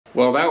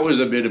Well, that was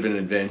a bit of an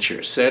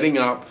adventure, setting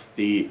up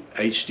the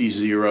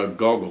HDZero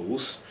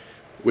goggles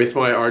with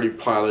my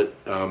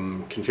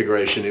ArduPilot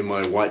configuration in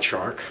my White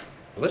Shark.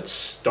 Let's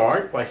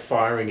start by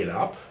firing it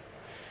up,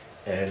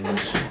 and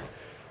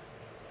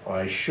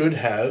I should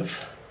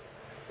have,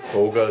 if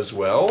all goes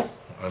well,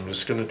 I'm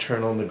just going to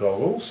turn on the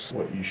goggles.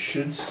 What you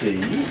should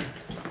see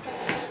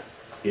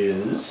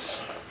is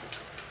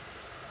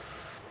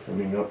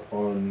coming up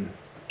on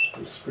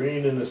the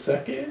screen in a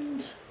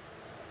second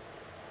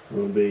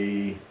will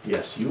be,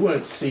 yes, you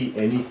won't see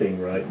anything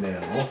right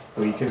now.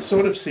 Well, you can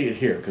sort of see it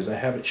here because I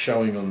have it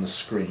showing on the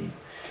screen.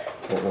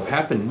 What will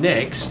happen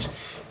next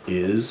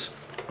is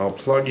I'll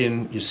plug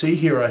in, you see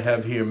here I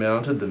have here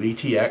mounted the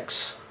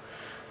VTX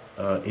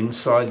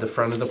inside the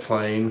front of the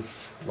plane,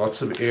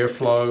 lots of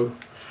airflow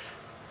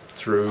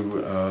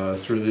through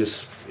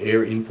this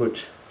air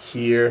input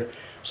here,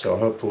 so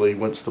hopefully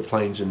once the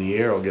plane's in the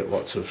air I'll get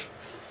lots of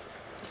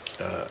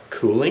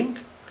cooling.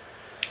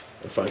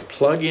 If I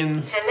plug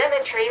in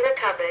telemetry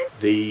recovered,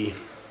 the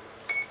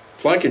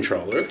flight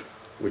controller,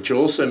 which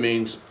also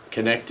means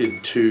connected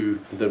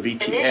to the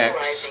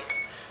VTX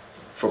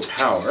for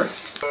power,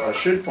 I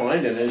should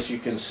find, and as you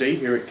can see,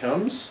 here it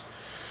comes.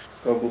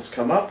 Goggles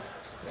come up,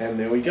 and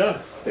there we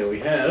go. There we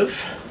have.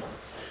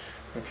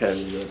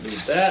 Okay, we don't need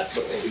that,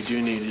 but what we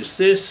do need is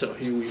this. So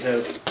here we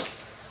have,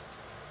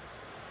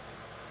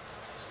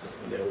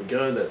 there we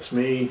go, that's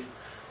me.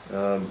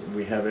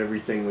 We have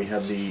everything. We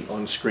have the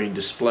on-screen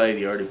display,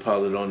 the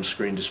ArduPilot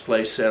on-screen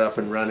display set up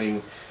and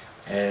running,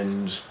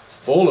 and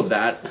all of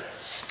that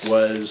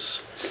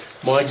was,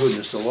 my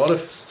goodness, a lot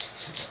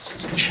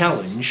of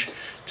challenge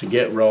to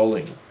get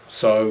rolling.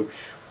 So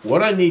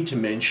what I need to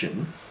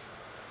mention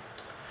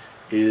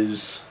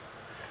is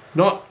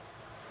not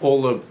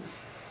all the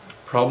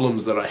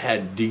problems that I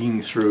had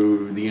digging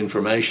through the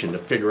information to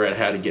figure out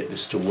how to get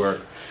this to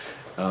work,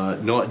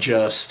 not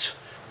just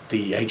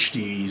the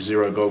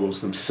HDZero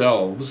goggles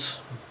themselves,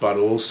 but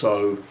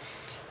also,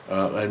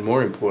 and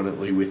more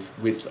importantly, with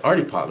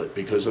ArduPilot,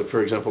 because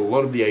for example, a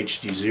lot of the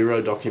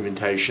HDZero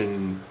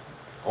documentation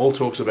all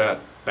talks about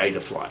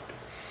Betaflight,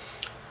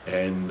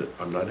 and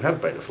I don't have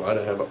Betaflight,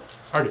 I have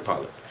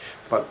ArduPilot,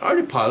 but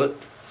ArduPilot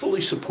fully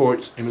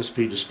supports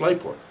MSP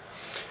DisplayPort,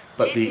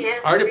 but the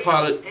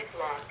ArduPilot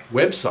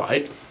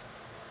website,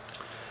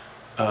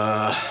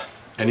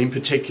 and in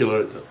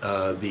particular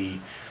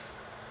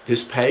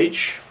this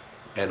page,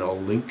 and I'll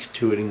link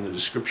to it in the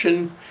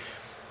description,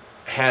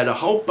 had a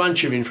whole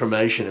bunch of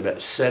information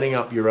about setting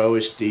up your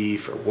OSD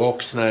for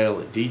walk snail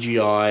and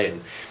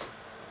DJI,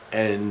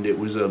 and it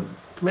was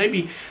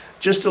maybe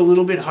just a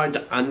little bit hard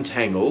to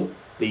untangle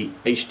the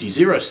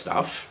HDZero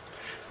stuff.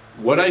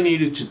 What I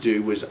needed to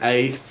do was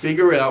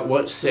figure out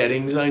what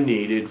settings I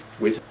needed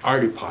with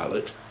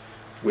ArduPilot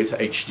with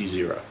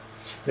HDZero.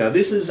 Now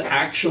this is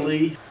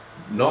actually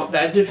not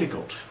that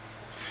difficult.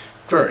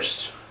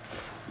 First,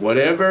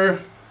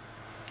 whatever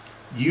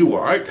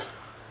UART,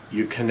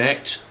 you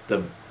connect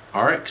the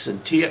RX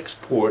and TX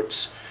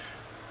ports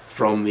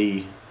from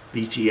the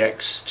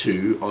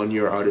VTX2 on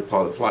your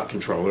ArduPilot flight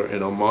controller,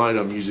 and on mine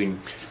I'm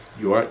using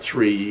UART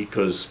 3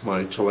 because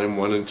my TLM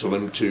 1 and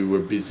TLM 2 were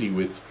busy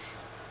with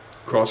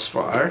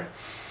Crossfire,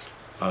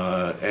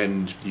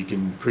 and you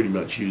can pretty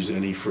much use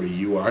any free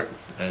UART,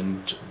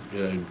 and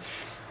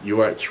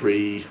UART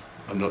 3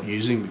 I'm not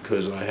using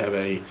because I have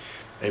a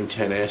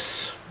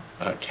M10S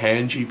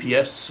CAN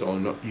GPS, so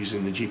I'm not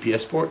using the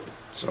GPS port,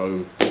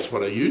 so that's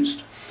what I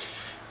used.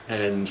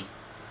 And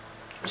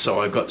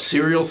so I've got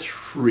serial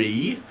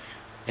 3,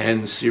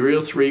 and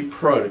serial 3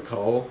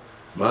 protocol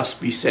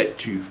must be set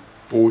to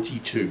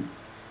 42.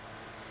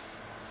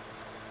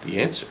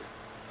 The answer,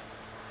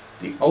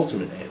 the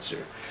ultimate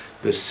answer,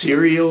 the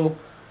serial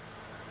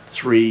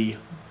 3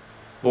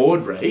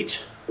 baud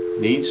rate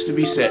needs to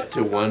be set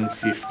to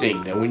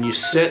 115. Now when you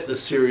set the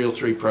serial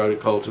 3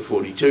 protocol to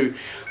 42,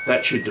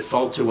 that should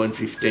default to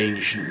 115,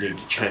 you shouldn't need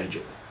to change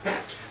it.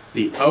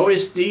 The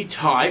OSD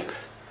type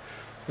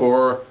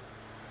for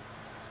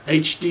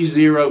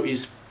HDZero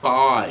is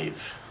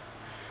 5,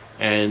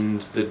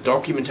 and the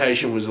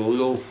documentation was a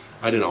little,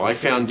 I don't know, I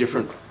found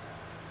different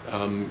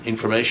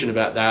information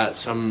about that.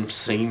 Some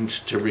seemed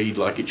to read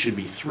like it should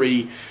be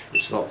 3.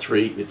 It's not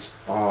 3, it's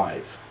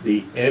 5.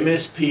 The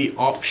MSP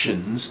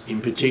options, in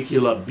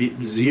particular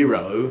bit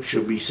 0,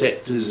 should be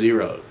set to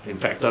 0. In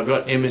fact, I've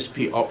got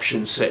MSP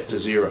options set to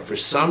 0. For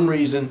some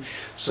reason,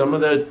 some of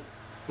the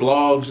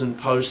blogs and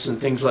posts and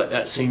things like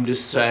that seem to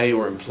say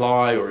or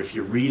imply, or if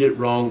you read it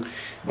wrong,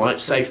 it might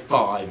say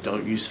 5.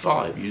 Don't use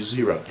 5, use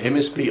 0.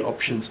 MSP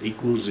options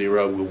equals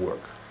 0 will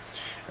work.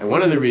 And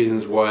one of the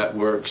reasons why it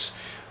works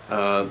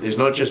is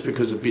not just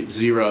because of bit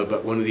 0,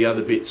 but one of the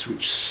other bits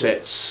which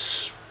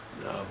sets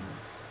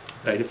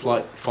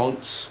Betaflight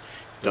fonts,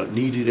 don't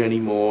need it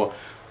anymore.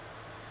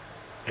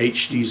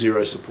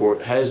 HDZero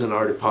support has an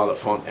ArduPilot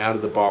font out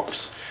of the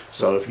box,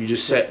 so if you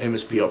just set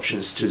MSP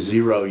options to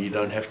 0, you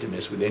don't have to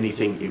mess with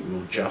anything, it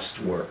will just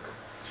work.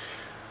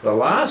 The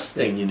last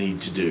thing you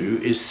need to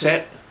do is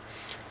set,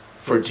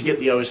 to get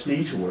the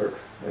OSD to work,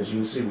 as you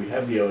can see, we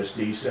have the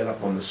OSD set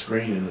up on the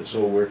screen and it's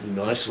all working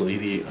nicely,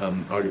 the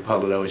ArduPilot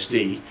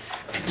OSD.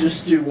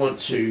 Just do want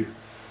to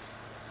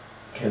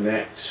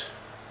connect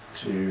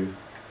to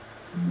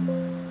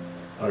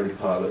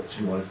ArduPilot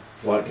to my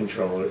flight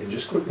controller and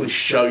just quickly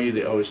show you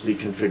the OSD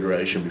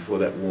configuration before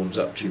that warms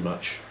up too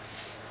much,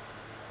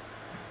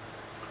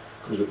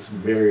 because it's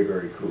very,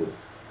 very cool.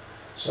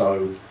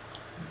 So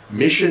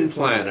Mission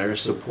Planner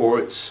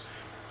supports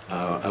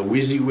a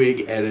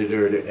WYSIWYG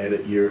editor to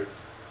edit your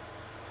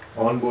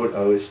onboard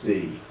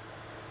OSD,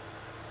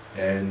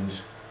 and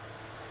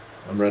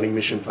I'm running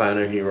Mission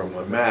Planner here on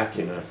my Mac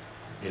in a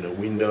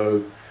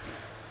window,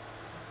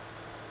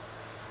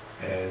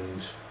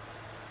 and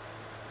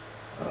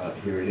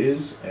here it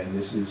is, and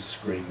this is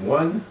screen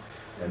 1,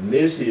 and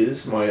this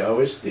is my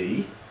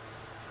OSD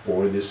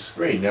for this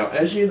screen. Now,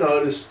 as you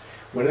notice,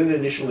 when it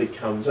initially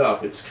comes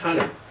up, it's kind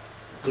of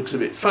looks a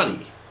bit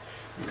funny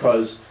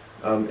because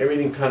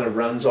everything kind of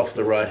runs off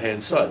the right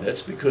hand side.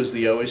 That's because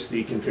the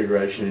OSD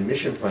configuration in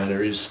Mission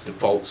Planner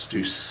defaults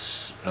to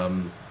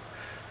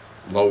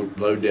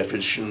low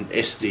definition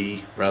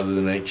SD rather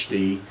than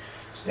HD,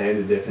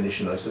 standard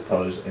definition, I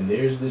suppose. And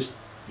there's this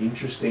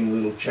interesting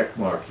little check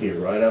mark here,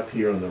 right up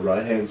here on the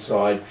right hand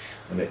side,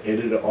 on the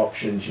editor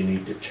options. You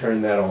need to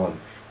turn that on.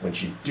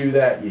 Once you do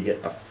that, you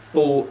get the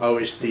full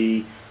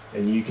OSD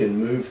and you can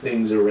move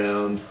things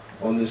around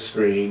on the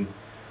screen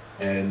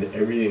and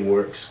everything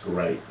works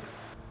great.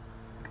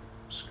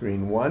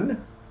 Screen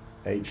 1,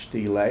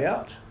 HD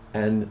layout,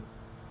 and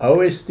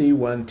OSD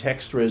 1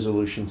 text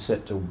resolution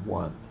set to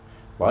 1.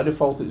 By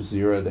default it's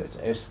 0, that's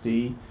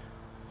SD.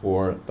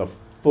 For the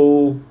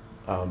full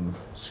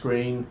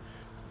screen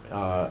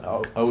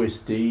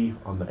OSD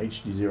on the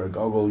HDZero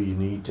Goggle, you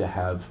need to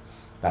have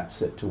that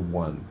set to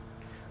 1.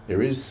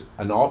 There is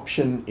an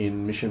option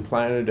in Mission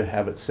Planner to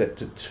have it set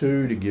to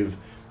 2 to give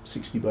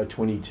 60 by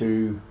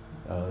 22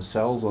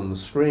 cells on the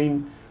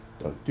screen.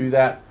 Don't do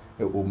that,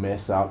 it will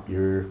mess up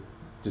your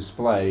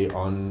display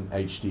on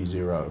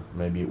HDZero.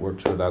 Maybe it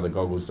works with other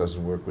goggles,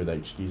 doesn't work with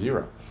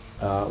HDZero.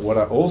 What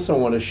I also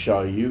want to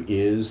show you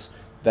is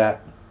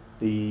that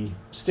the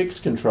sticks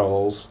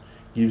controls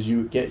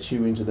gets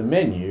you into the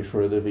menu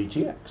for the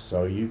VTX.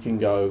 So you can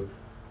go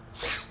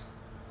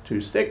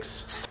to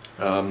sticks.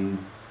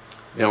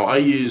 Now I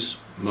use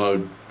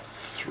mode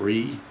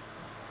 3.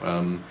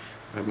 I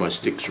have my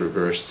sticks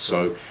reversed,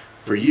 so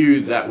for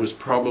you that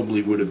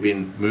would have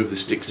been move the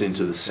sticks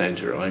into the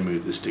center. I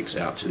move the sticks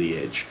out to the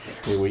edge.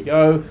 Here we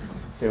go.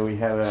 There we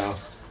have our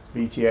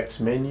VTX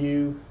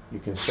menu. You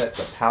can set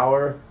the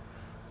power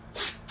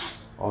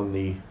on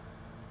the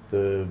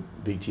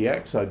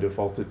VTX. I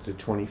defaulted to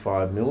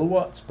 25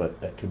 milliwatts, but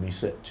that can be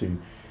set to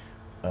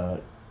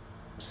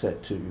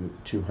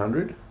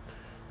 200.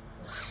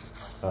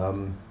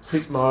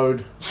 Pit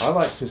mode, I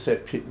like to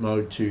set pit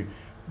mode to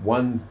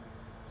 1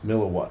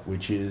 milliwatt,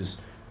 which is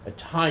a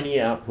tiny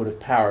output of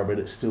power, but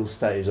it still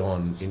stays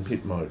on in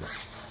pit mode.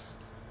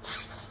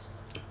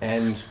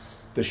 And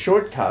the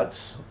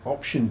shortcuts,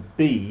 option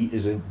B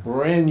is a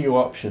brand new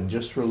option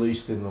just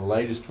released in the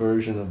latest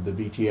version of the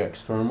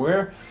VTX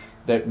firmware.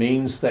 That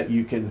means that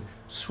you can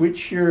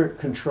switch your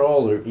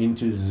controller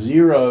into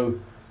 0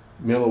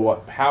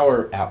 milliwatt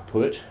power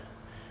output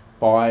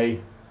by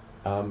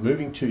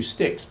moving 2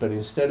 sticks, but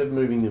instead of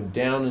moving them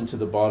down into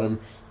the bottom,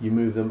 you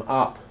move them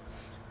up,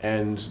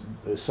 and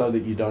so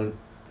that you don't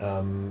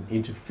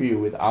interfere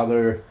with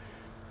other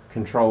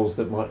controls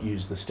that might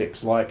use the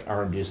sticks, like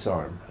arm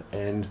disarm.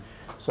 And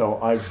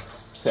so I've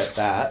set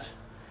that,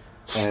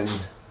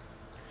 and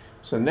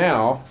so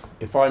now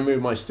if I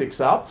move my sticks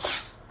up,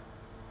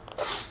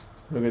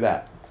 look at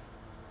that,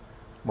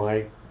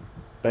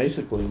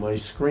 basically my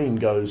screen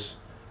goes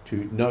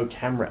to no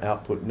camera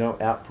output, no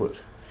output.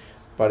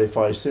 But if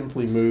I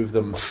simply move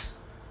them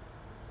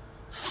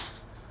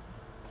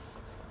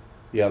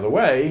the other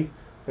way,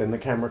 then the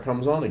camera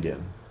comes on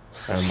again.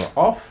 Camera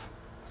off,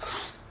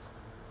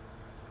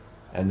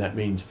 and that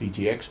means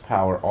VTX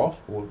power off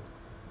or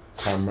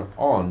camera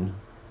on.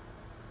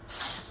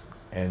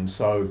 And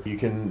so you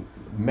can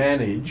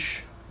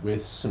manage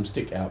with some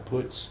stick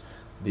outputs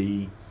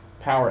the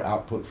power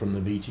output from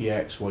the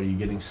VTX while you're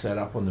getting set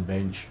up on the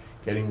bench,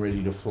 getting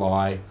ready to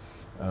fly,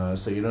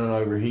 so you don't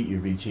overheat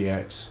your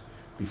VTX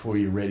before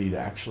you're ready to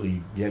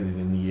actually get it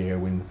in the air,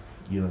 when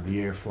the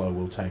airflow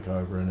will take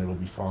over and it'll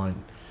be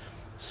fine.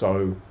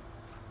 So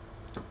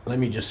let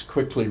me just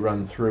quickly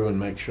run through and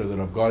make sure that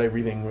I've got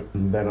everything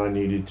that I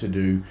needed to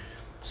do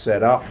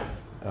set up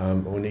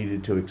or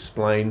needed to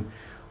explain.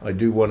 I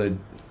do want to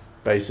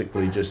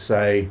basically just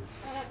say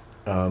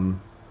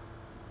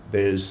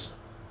there's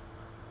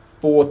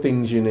 4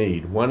 things you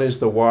need. One is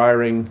the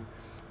wiring.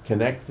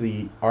 Connect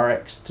the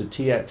RX to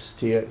TX,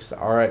 TX to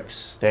RX,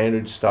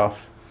 standard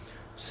stuff.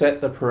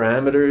 Set the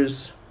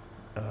parameters,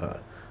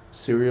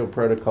 serial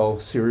protocol,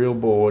 serial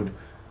board,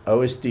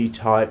 OSD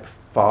type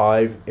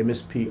 5,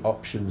 MSP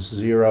options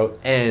 0,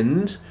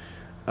 and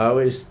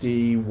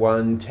OSD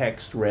 1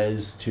 text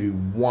res to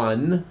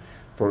 1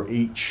 for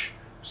each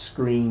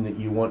screen that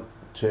you want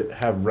to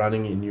have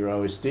running in your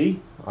OSD.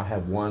 I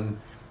have one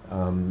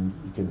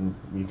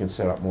You can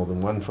set up more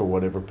than one for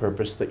whatever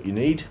purpose that you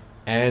need,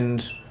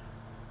 and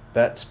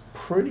that's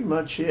pretty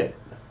much it.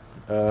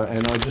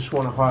 And I just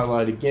want to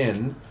highlight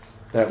again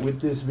that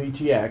with this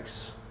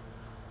VTX,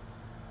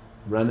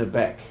 run it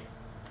back.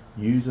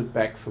 Use it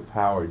back for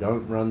power.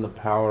 Don't run the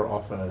power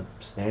off a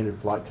standard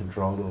flight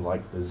controller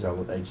like the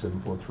Zealot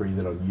 8743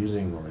 that I'm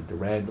using, or a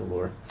Durandal,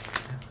 or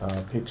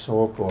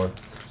Pixhawk, or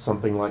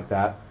something like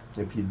that.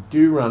 If you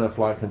do run a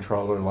flight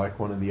controller like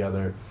one of the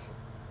other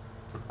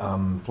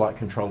flight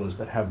controllers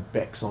that have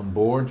BECs on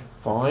board,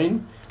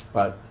 fine,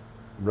 but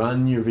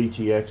run your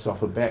VTX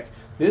off a BEC.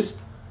 This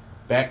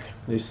BEC,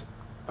 this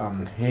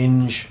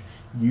hinge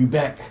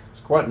U-BEC, it's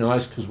quite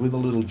nice because with a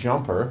little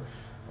jumper,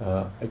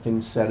 I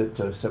can set it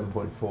to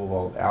 7.4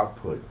 volt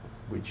output,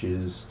 which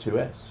is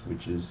 2S,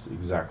 which is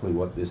exactly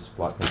what this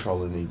flight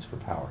controller needs for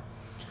power.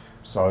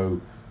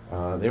 So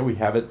there we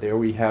have it. There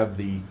we have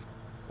the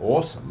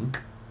awesome,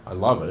 I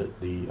love it,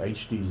 the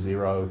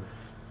HDZero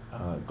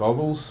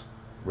goggles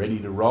ready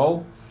to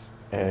roll,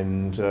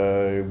 and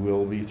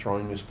we'll be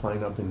throwing this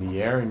plane up in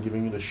the air and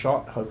giving it a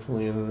shot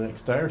hopefully in the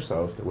next day or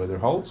so if the weather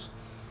holds.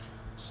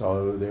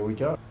 So there we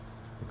go.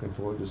 Looking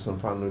forward to some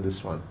fun with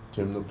this one.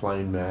 Tim the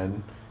Plane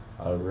Man,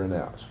 over and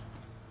out.